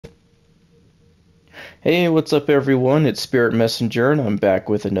Hey, what's up everyone? It's Spirit Messenger and I'm back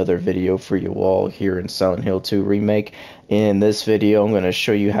with another video for you all here in Silent Hill 2 Remake. In this video, I'm going to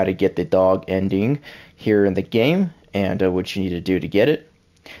show you how to get the dog ending here in the game and what you need to do to get it.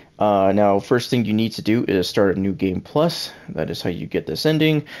 Now, first thing you need to do is start a new game plus. That is how you get this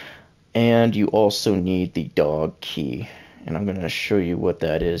ending. And you also need the dog key. And I'm going to show you what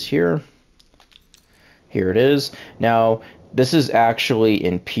that is here. Here it is. Now, this is actually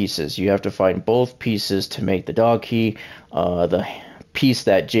in pieces. You have to find both pieces to make the dog key. The piece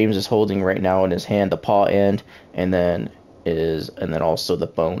that James is holding right now in his hand, the paw end, and then also the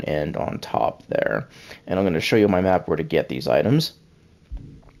bone end on top there. And I'm going to show you on my map where to get these items.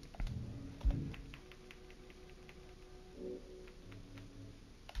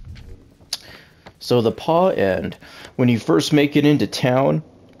 So the paw end, when you first make it into town,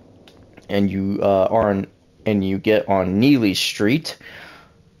 and you get on Neely Street,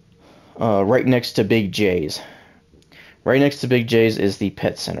 right next to Big J's. Right next to Big J's is the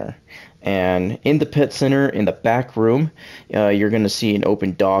pet center. And in the pet center, in the back room, you're going to see an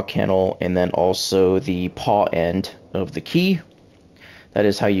open dog kennel and then also the paw end of the key. That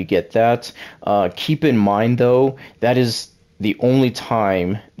is how you get that. Keep in mind, though, that is the only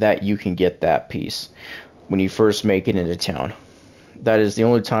time that you can get that piece, when you first make it into town. That is the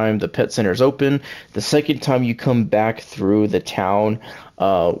only time the pet center is open. The second time you come back through the town,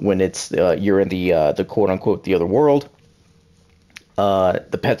 when it's you're in the quote unquote the other world,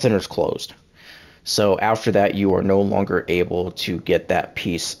 the pet center is closed. So after that, you are no longer able to get that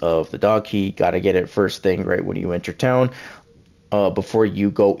piece of the dog key. Got to get it first thing right when you enter town, before you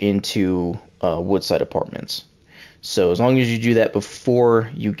go into Woodside Apartments. So as long as you do that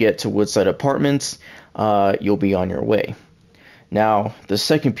before you get to Woodside Apartments, you'll be on your way. Now, the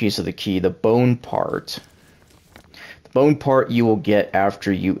second piece of the key, the bone part. The bone part you will get after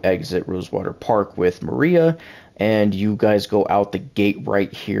you exit Rosewater Park with Maria, and you guys go out the gate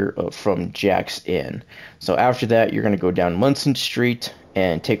right here from Jack's Inn. So after that, you're going to go down Munson Street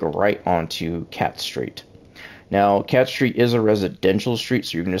and take a right onto Cat Street. Now, Cat Street is a residential street,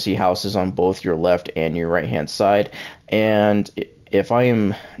 so you're going to see houses on both your left and your right-hand side. And if I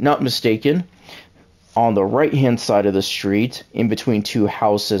am not mistaken, on the right-hand side of the street, in between two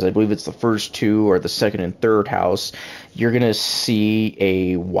houses, I believe it's the first two or the second and third house, you're going to see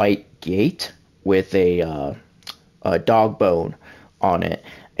a white gate with a dog bone on it.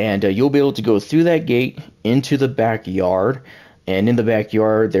 And you'll be able to go through that gate into the backyard. And in the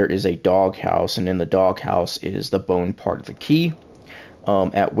backyard, there is a dog house, and in the dog house is the bone part of the key,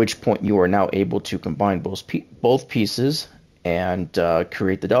 at which point you are now able to combine both pieces and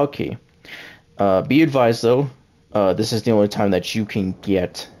create the dog key. Be advised, though, this is the only time that you can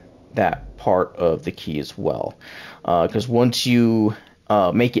get that part of the key as well. Because once you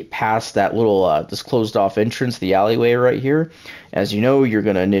make it past that little this closed-off entrance, the alleyway right here, as you know, you're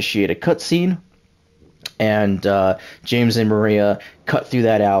going to initiate a cutscene. And James and Maria cut through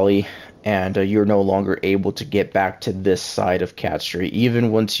that alley, and you're no longer able to get back to this side of Cat Street.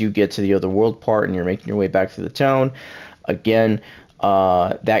 Even once you get to the other world part and you're making your way back through the town, again,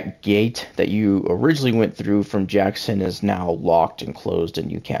 that gate that you originally went through from Jackson is now locked and closed,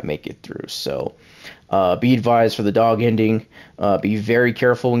 and you can't make it through. So be advised for the dog ending. Be very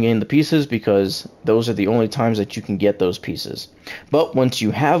careful when getting the pieces, because those are the only times that you can get those pieces. But once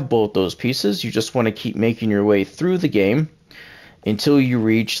you have both those pieces, you just want to keep making your way through the game until you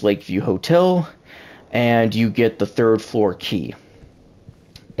reach Lakeview Hotel and you get the third floor key.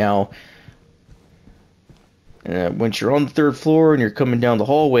 Now, once you're on the third floor and you're coming down the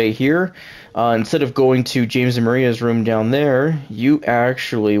hallway here, instead of going to James and Maria's room down there, you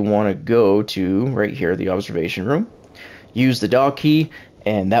actually want to go to right here, the observation room. Use the dog key,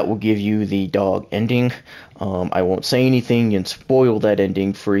 and that will give you the dog ending. I won't say anything and spoil that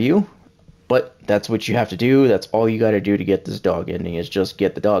ending for you, but that's what you have to do. That's all you got to do to get this dog ending, is just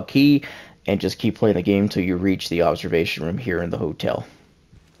get the dog key and just keep playing the game until you reach the observation room here in the hotel.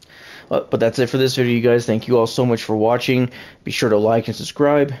 But that's it for this video, you guys. Thank you all so much for watching. Be sure to like and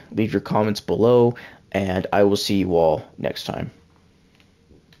subscribe, leave your comments below, and I will see you all next time.